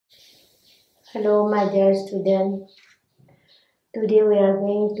Hello, my dear student. Today we are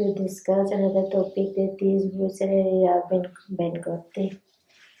going to discuss another topic that is Wuchereria Bancrofti.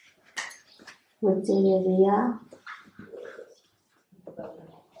 Wuchereria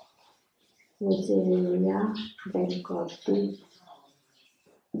Bancrofti.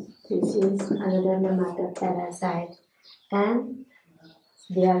 This is another nematode parasite, and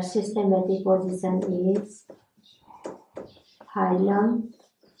their systematic position is phylum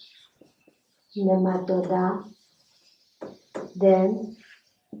Nematoda, then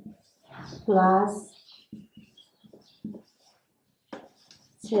class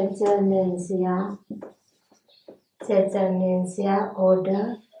Ceternensia,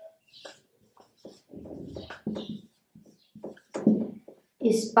 order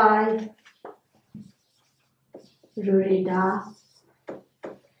Spirurida,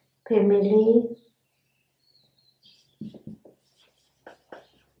 family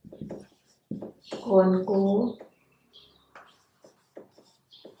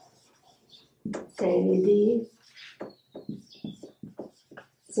Onco-Ceridae,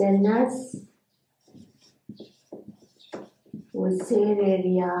 genus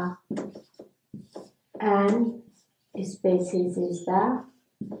Wuchereria, and species is the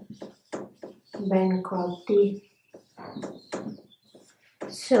Bancrofti.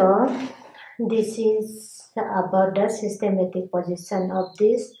 So this is about the systematic position of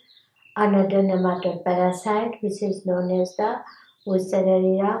this another nematode parasite, which is known as the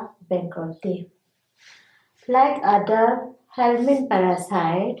Wuchereria Bancrofti. Like other helminth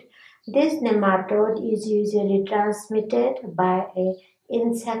parasite, this nematode is usually transmitted by an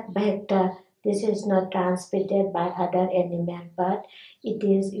insect vector. This is not transmitted by other animal, but it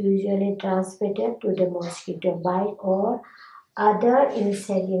is usually transmitted to the mosquito bite or other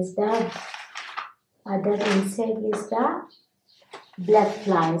insect is the black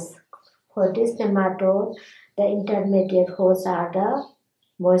flies. For this nematode, the intermediate hosts are the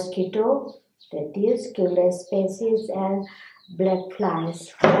mosquito, that is Culex species, and black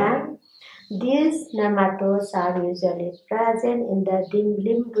flies. And these nematodes are usually present in the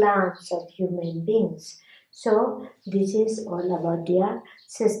limb glands of human beings. So this is all about their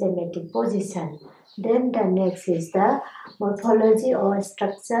systematic position. Then the next is the morphology or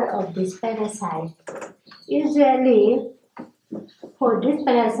structure of this parasite. Usually, for this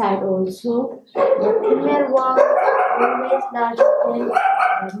parasite also, the female worm is always larger than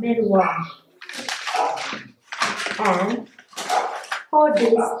the male worm. And for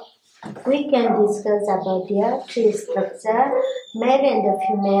this, we can discuss about their tree structure, male and the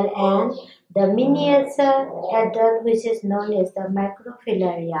female, and the miniature adult, which is known as the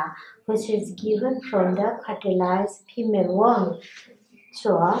microfilaria, which is given from the fertilized female worm.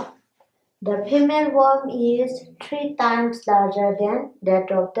 So, the female worm is 3 times larger than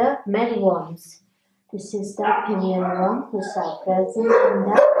that of the male worms. This is the female worm which are present in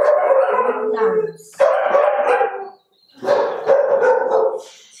the glands.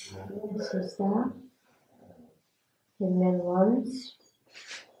 This is the female worms,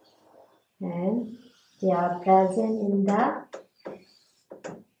 and they are present in the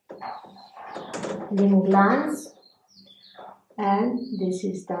limb glands. And this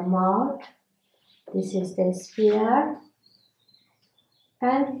is the mouth, this is the sphere,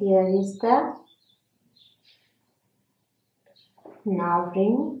 and here is the nerve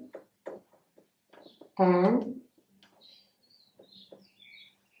ring, and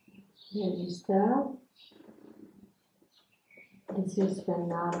here is this is the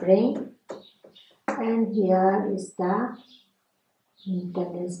nerve ring, and here is the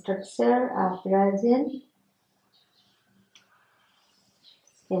internal structure are present.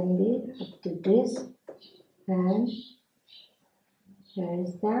 Can be up to this, and here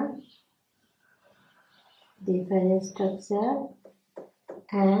is the different structure,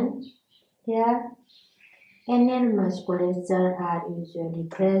 and here anal musculature are usually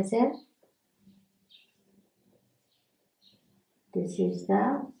present. This is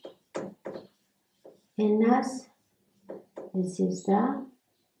the anus, this is the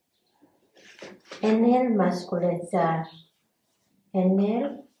anal musculature.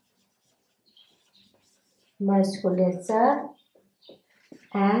 Anal musculature,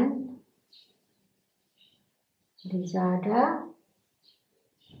 and these are the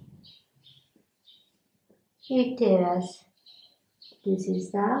uterus. This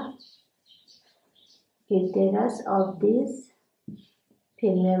is the uterus of this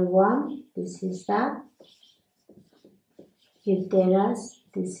female worm. This is the uterus.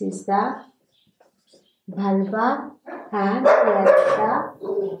 This is the vulva, and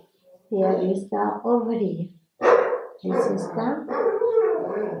here is the ovary. This is the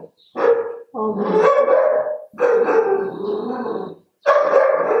ovary.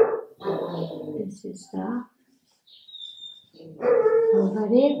 This is the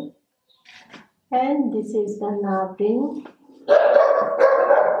ovary, and this is the nerve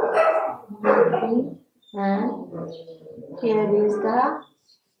and here is the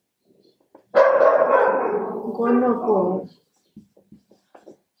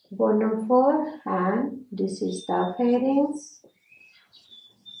gonopore, and this is the pharynx.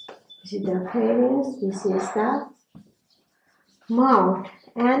 This is the pharynx. This is the mouth,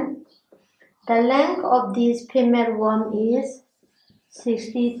 and the length of this female worm is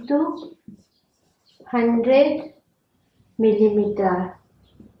 60 to 100 millimeter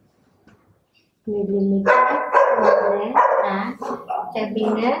long length, and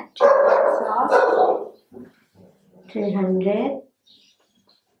having a thickness of 300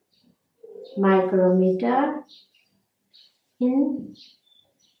 micrometer in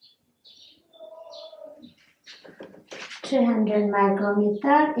 300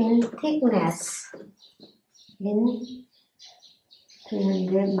 micrometer in thickness. In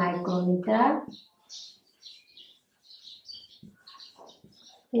 300 micrometer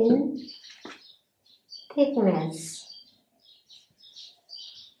in thickness.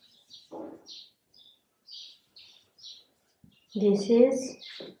 This is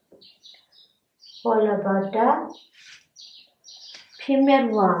all about the female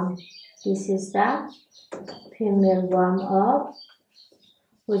worm. This is the female worm of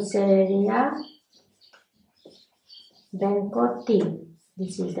Wuchereria Bancrofti.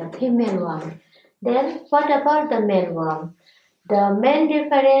 This is the female worm. Then what about the male worm? The main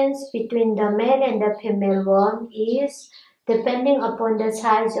difference between the male and the female worm is depending upon the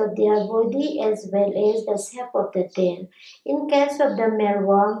size of their body as well as the shape of the tail. In case of the male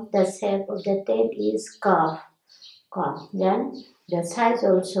worm, the shape of the tail is curved. Then the size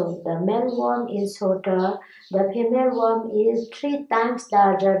also, the male worm is shorter, the female worm is 3 times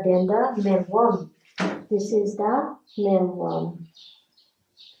larger than the male worm. This is the male worm.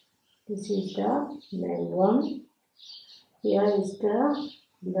 This is the male worm. Here is the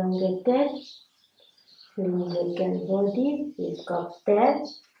elongated cylindrical body with curved tail,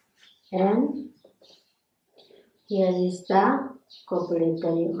 and here is the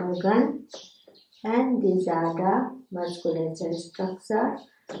copulatory organ, and these are the musculature structure.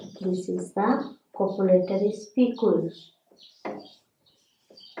 This is the copulatory spicule.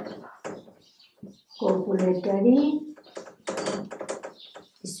 Copulatory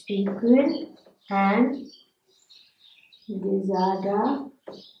spicule, and these are the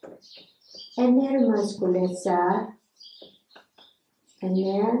anal musculature.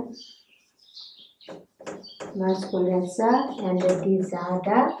 Anal musculature, and these are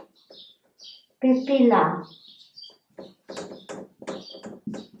the papilla.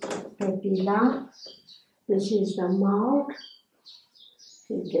 Papilla. This is the mouth.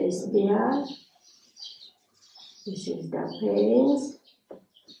 It is there. This is the pharynx.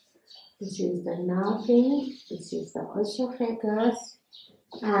 This is the nerve. This is the esophagus,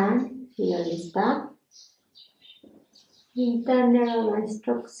 and here is the internal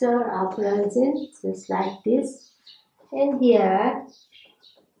structure are present just like this. And here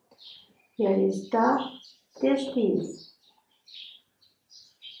is the testes.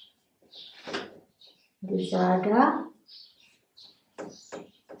 These are the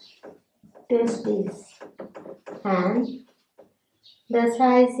testes, and the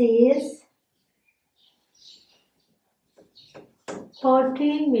size is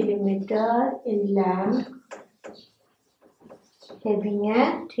 40 millimeter in length, having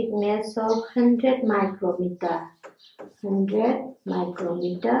a thickness of 100 micrometer. 100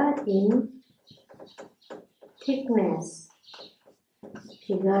 micrometer in thickness.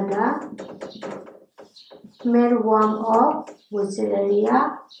 Figure the male worm of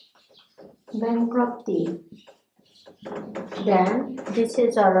Wuchereria Bancrofti. Then this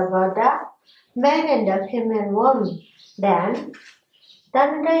is all about the male and the female worm. Then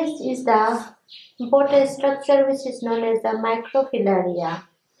next is the important structure which is known as the microfilaria,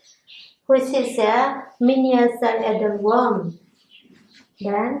 which is a miniature adult worm.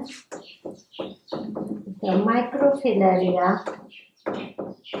 Then the microfilaria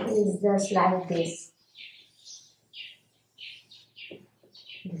is just like this.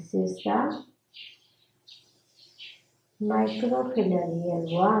 This is the microfilarial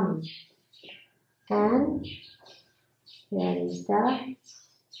worm, and here is the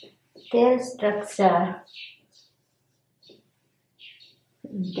tail structure.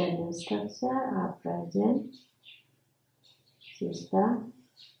 Internal structure are present. This is the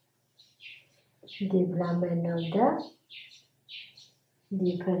development of the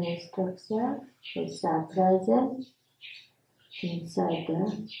different structure which are present inside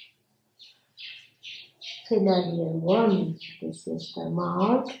the filial worm. This is the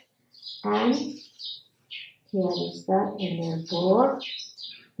mouth, and here is the inner pore.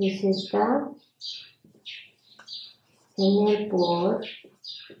 This is the inner pore,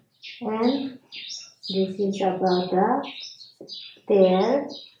 and this is about the tail,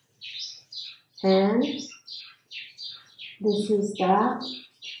 and this is the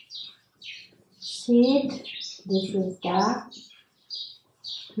seed. This is the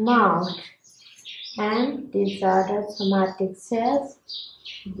mouth, and these are the somatic cells.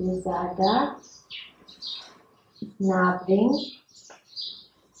 These are the nerve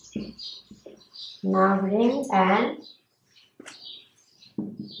ring, and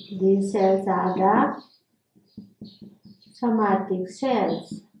these cells are the somatic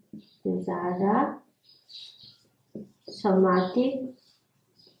cells. These are the somatic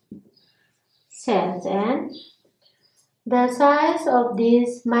cells, and the size of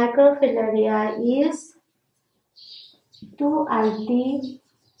these microfilaria is 280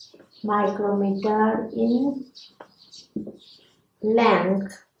 micrometer in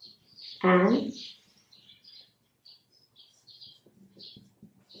length, and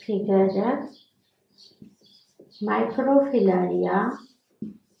figure the microfilaria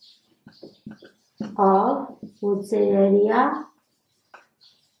of Wuchereria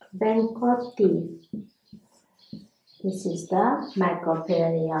Bancrofti. This is the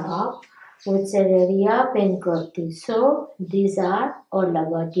microfilaria of Wuchereria Bancrofti. So these are all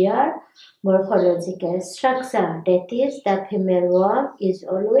about their morphological structure. That is, the female worm is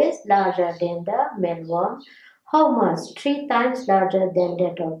always larger than the male worm. How much? 3 times larger than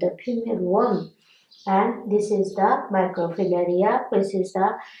that of the female worm. And this is the microfilaria, which is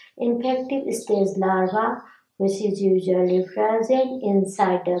the infective stage larva, which is usually present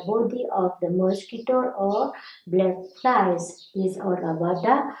inside the body of the mosquito or black flies. This is all about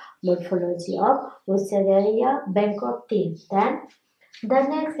the morphology of Wuchereria bancrofti. Then the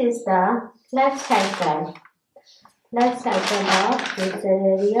next is the life cycle. Life cycle of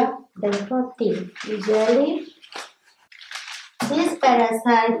Wuchereria bancrofti. Usually, this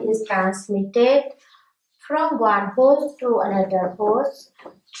parasite is transmitted from one host to another host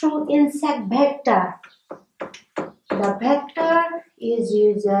through insect vector. The vector is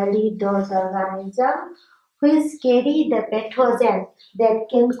usually those organisms which carry the pathogen that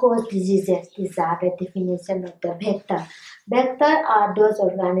can cause diseases. These are the definition of the vector. Vector are those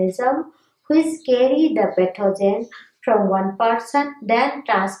organisms which carry the pathogen from one person then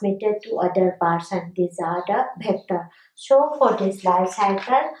transmitted to other person. These are the vector. So for this life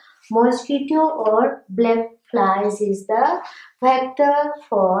cycle, mosquito or black flies is the vector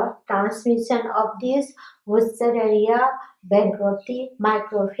for transmission of this Wuchereria bancrofti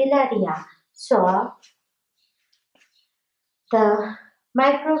microfilaria. So the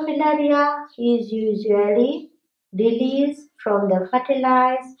microfilaria is usually released from the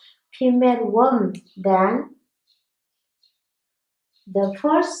fertilized female worm. Then the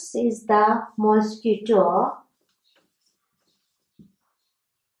first is the mosquito.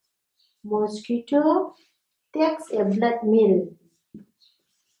 Mosquito takes a blood meal.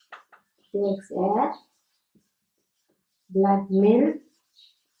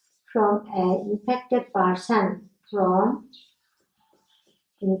 From an infected person.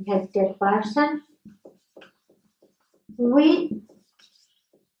 With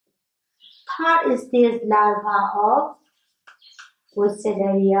third stage larva of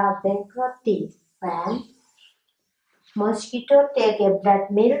Wuchereria bancrofti. When mosquito take a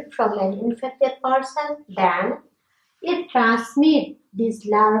blood meal from an infected person, then it transmits this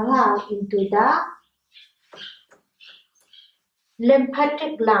larva into the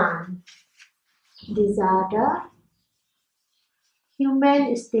lymphatic gland. These are the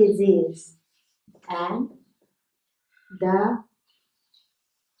human stages, and the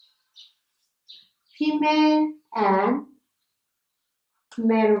female and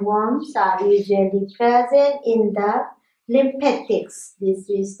male worms are usually present in the lymphatics. This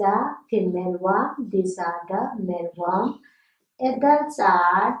is the female worm. These are the male worm. Adults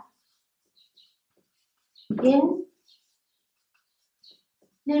are in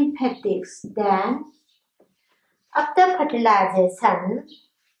lymphatics. Then, after fertilization,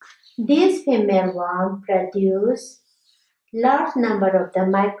 these female worms produce large number of the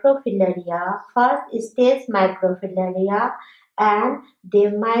microfilaria, first stage microfilaria, and they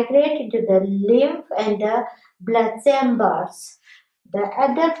migrate into the lymph and the blood chambers. The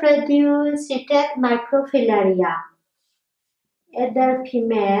adult produce seated microfilaria. Adult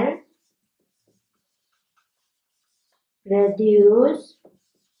female produce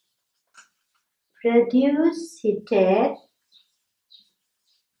produce heated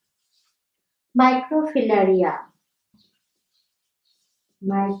microfilaria.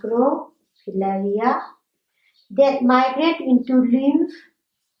 Microfilaria that migrate into lymph.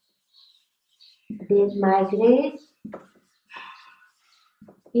 They migrate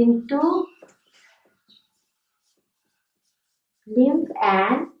into lymph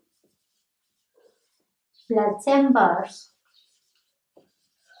and blood chambers.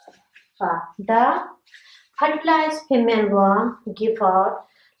 The fertilized female worm give out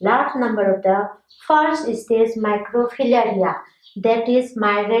large number of the first stage microfilaria that is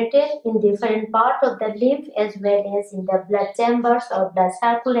migrated in different parts of the lymph as well as in the blood chambers of the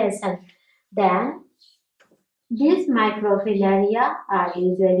circulation. Then these microfilaria are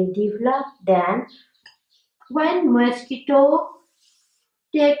usually developed then when mosquito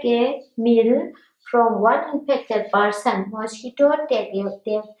take a meal from one infected person. Mosquito take a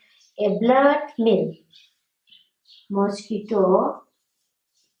blood meal. Mosquito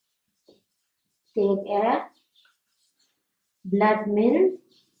take a blood meal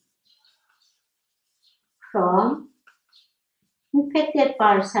from infected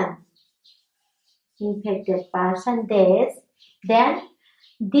person. Then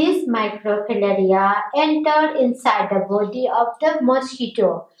this microfilaria enter inside the body of the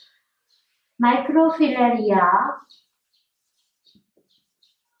mosquito. Microfilaria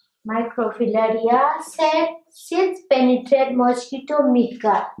seeds penetrate mosquito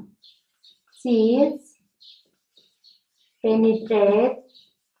midgut. Seeds penetrate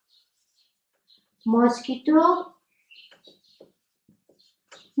mosquito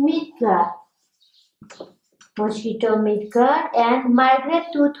midgut and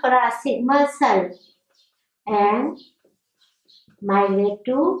migrate to thoracic muscle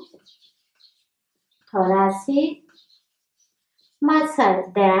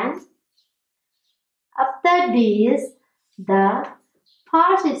Then after this, the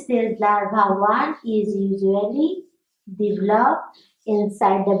first stage larva one is usually developed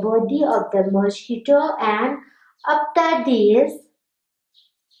inside the body of the mosquito, and after this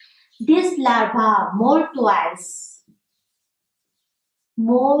larva molt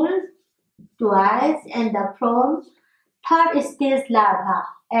twice and from third stage larva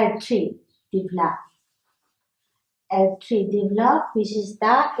L3 develop, which is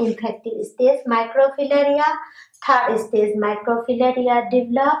the infective stage microfilaria. Third stage microfilaria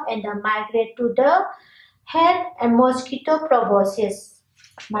develop and migrate to the head and mosquito proboscis.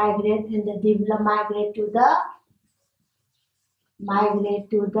 Migrate to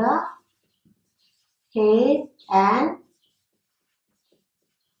the head and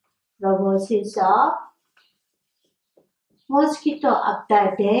proboscis of mosquito.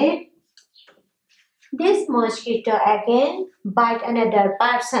 After that, this mosquito again bite another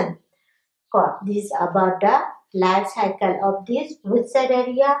person. This is about the life cycle of this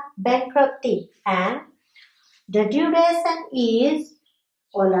Wuchereria Bancrofti, and the duration is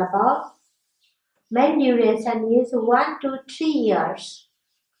all about. Main duration is 1 to 3 years.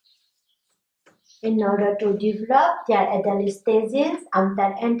 In order to develop their adult stages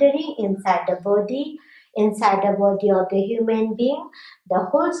after entering inside the body of the human being, the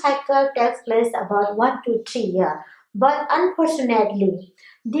whole cycle takes place about 1 to 3 years. But unfortunately,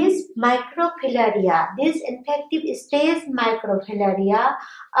 these infective stage microfilaria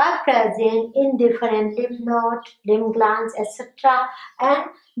are present in different lymph nodes, lymph glands, etc. And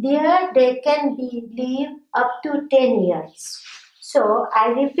there they can live up to 10 years. So I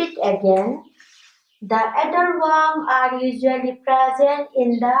repeat again, the adult worms are usually present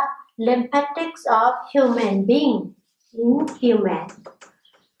in the lymphatics of human being.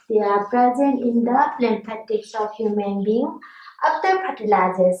 They are present in the lymphatics of human being. After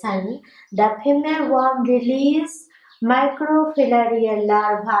fertilization, the female worm releases microfilaria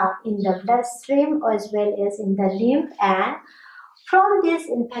larvae in the bloodstream as well as in the lymph, and from this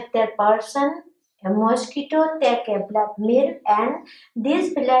infected person, a mosquito take a blood meal and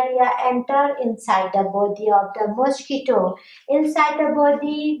these filaria enter inside the body of the mosquito. Inside the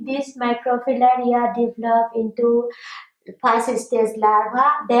body, these microfilaria develop into first stage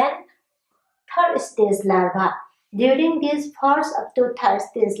larva, then third stage larva. During this first up to third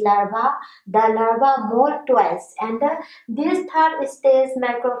stage larva, the larva molt twice, and these third stage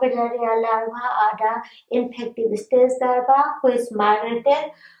microfilaria larva are the infective stage larva which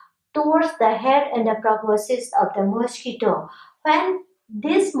migrated towards the head and the proboscis of the mosquito. When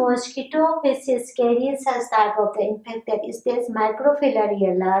this mosquito which is carrying such type of the infected stage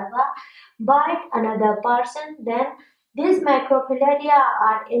microfilaria larva bite another person, then These microfilaria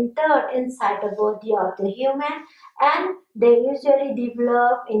are entered inside the body of the human, and they usually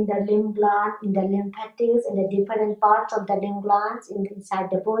develop in the lymph gland, in the lymphatics, in the different parts of the lymph glands inside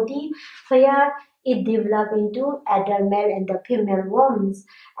the body, where it develops into adult male and the female worms.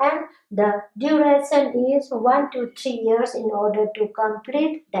 And the duration is 1 to 3 years in order to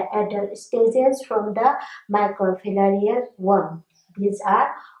complete the adult stages from the microfilaria worm. These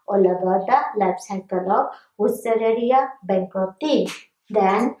are all about the life cycle of Wuchereria bancrofti.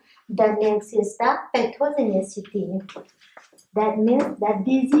 Then the next is the pathogenicity. That means the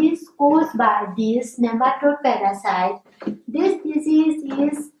disease caused by this nematode parasite. This disease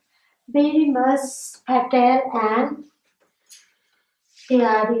is very much fatal, and they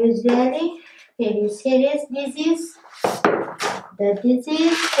are usually very serious disease. The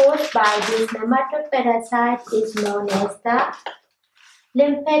disease caused by this nematode parasite is known as the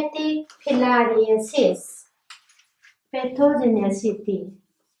lymphatic filariasis. Pathogenicity.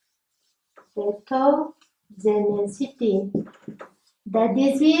 The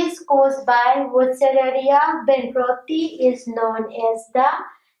disease caused by Wuchereria bancrofti is known as the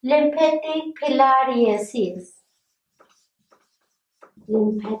lymphatic filariasis.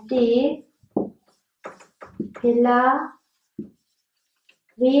 Lymphatic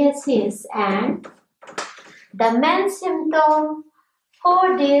filariasis, and the main symptom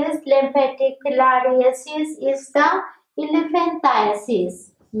for this lymphatic filariasis is the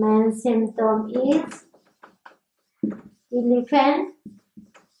elephantiasis. Main symptom is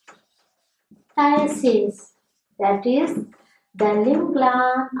elephantiasis. That is, the lymph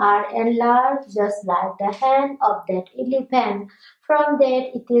glands are enlarged just like the hand of that elephant. From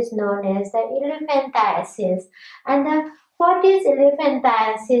that, it is known as the elephantiasis. And what is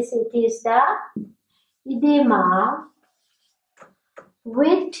elephantiasis? It is the edema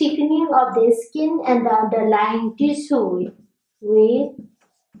with thickening of the skin and the underlying tissue. With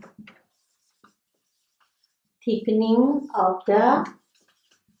thickening of the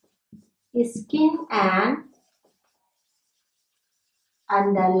skin and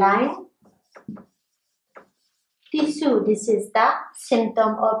underlying tissue. This is the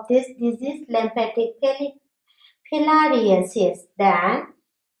symptom of this disease, lymphatic filariasis. Then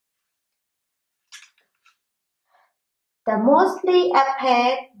the mostly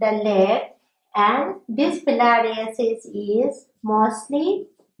affect the leg, and this filariasis is mostly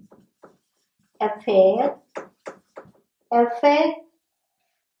affect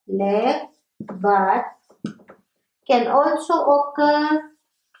leg, but can also occur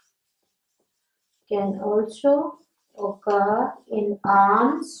in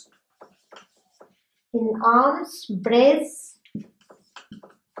arms, breast,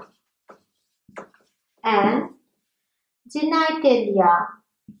 and genitalia.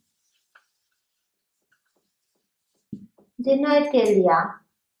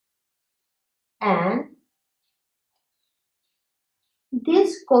 And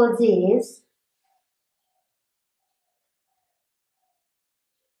this causes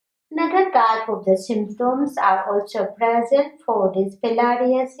another type of the symptoms are also present for this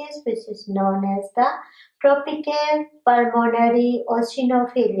filariasis, which is known as the tropical pulmonary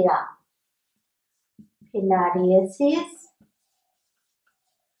eosinophilia. Filariasis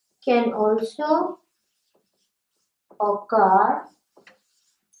can also occur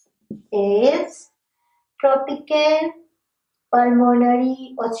as tropical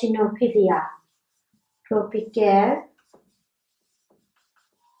pulmonary eosinophilia. Tropical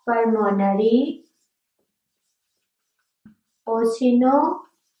pulmonary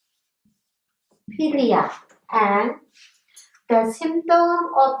eosinophilia. And the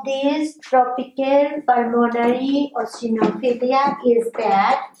symptom of this tropical pulmonary eosinophilia is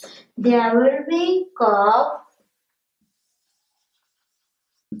that there will be cough,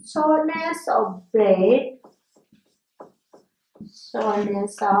 soreness of breath,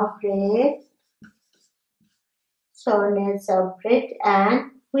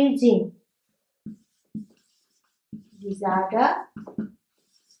 and wheezing. These are the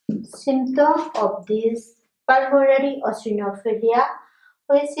symptoms of this pulmonary eosinophilia,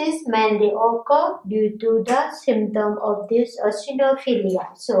 which is mainly occur due to the symptom of this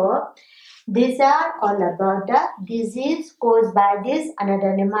eosinophilia. So, these are all about the disease caused by this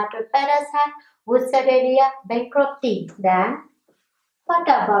another nematode parasite, Wuchereria bancrofti. Then, what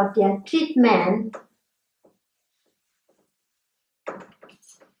about their treatment?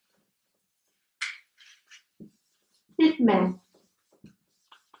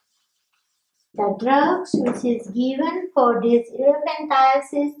 The drugs which is given for this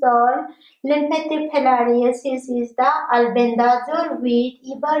elephantiasis or lymphatic filariasis is the albendazole with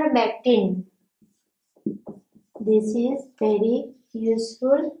ivermectin. This is very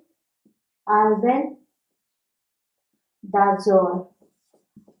useful. Albendazole.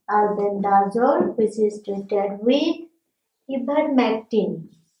 Albendazole, which is treated with ivermectin.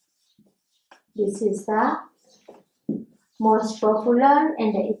 This is the most popular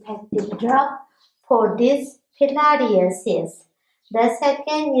and effective drug for this filariasis. The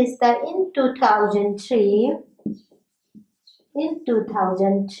second is in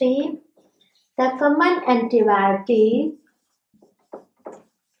 2003, the common antibiotic,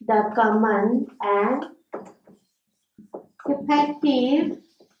 the common and effective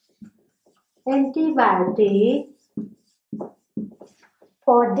antibiotic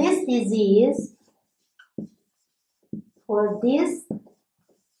for this disease,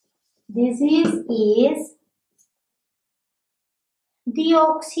 is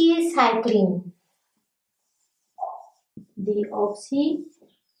deoxycycline.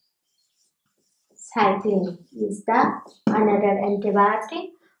 Deoxycycline is the another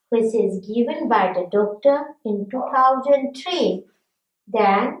antibiotic which is given by the doctor in 2003.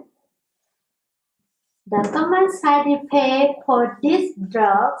 Then the common side effects for these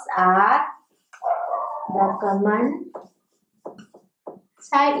drugs are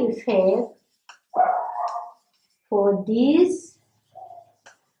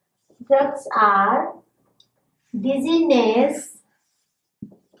dizziness,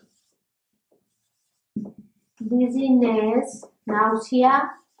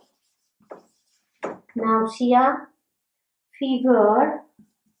 nausea, fever,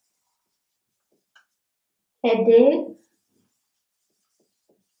 headache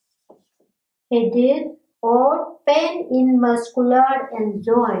or pain in muscular and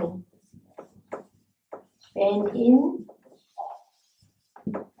joint. Pain in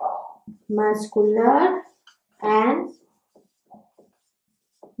muscular and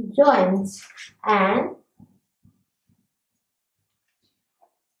joints, and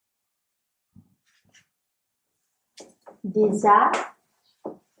these are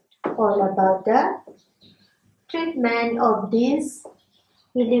all about the treatment of this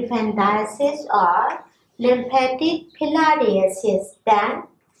elephantiasis or lymphatic filariasis. Then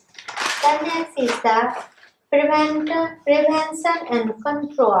the next is the prevention and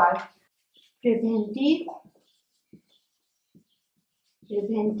control. Preventive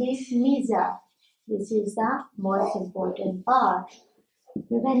measure. This is the most important part.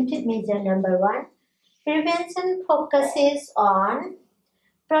 Preventive measure number 1. Prevention focuses on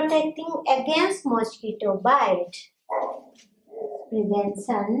protecting against mosquito bite.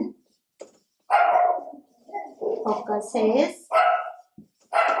 Prevention focuses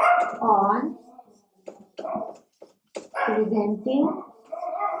on preventing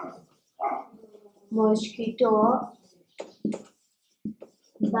mosquito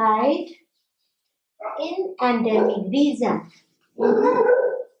bite in endemic region.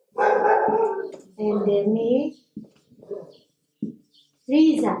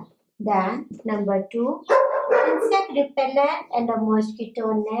 Then number 2, insect repellent and a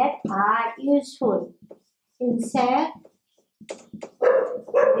mosquito net are useful. Insect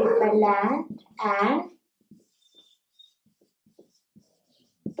repellent and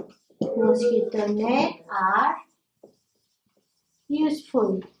mosquito net are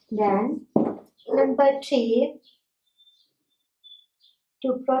useful. Then number 3, to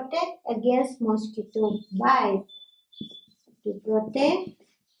protect against mosquito bite. To protect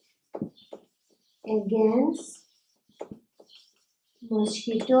against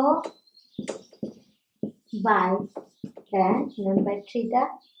mosquito bite. Then number 3, the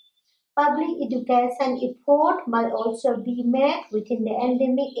public education effort must also be made within the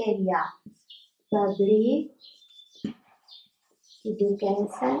endemic area. Public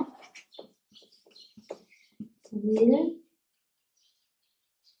education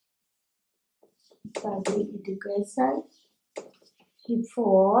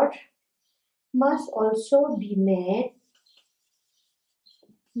effort must also be made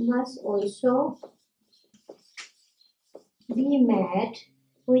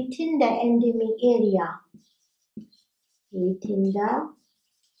within the endemic area. Within the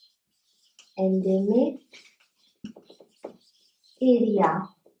endemic area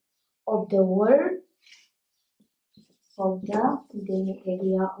of the world.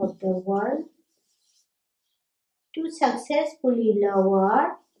 To successfully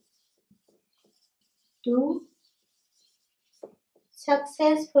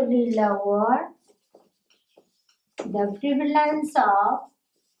lower the prevalence of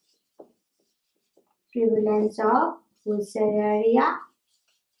Wuchereria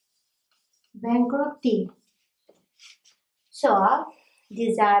Bancrofti. So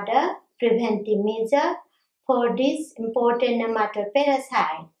these are the preventive measures for this important nematode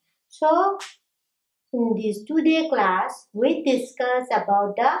parasite. So, in this today class, we discuss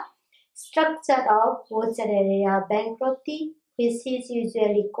about the structure of Wuchereria bancrofti, which is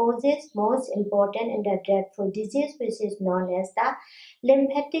usually causes most important and the dreadful disease which is known as the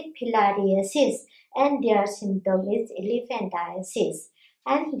lymphatic filariasis, and their symptom is elephantiasis,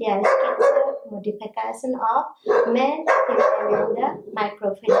 and their structure modification of male female in the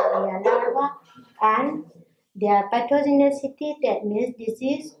microfilaria larva, and their pathogenicity, that means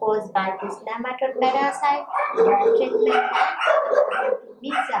disease caused by this nematode parasite, their treatment and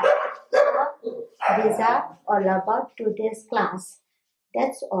visa. So these are all about today's class.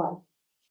 That's all.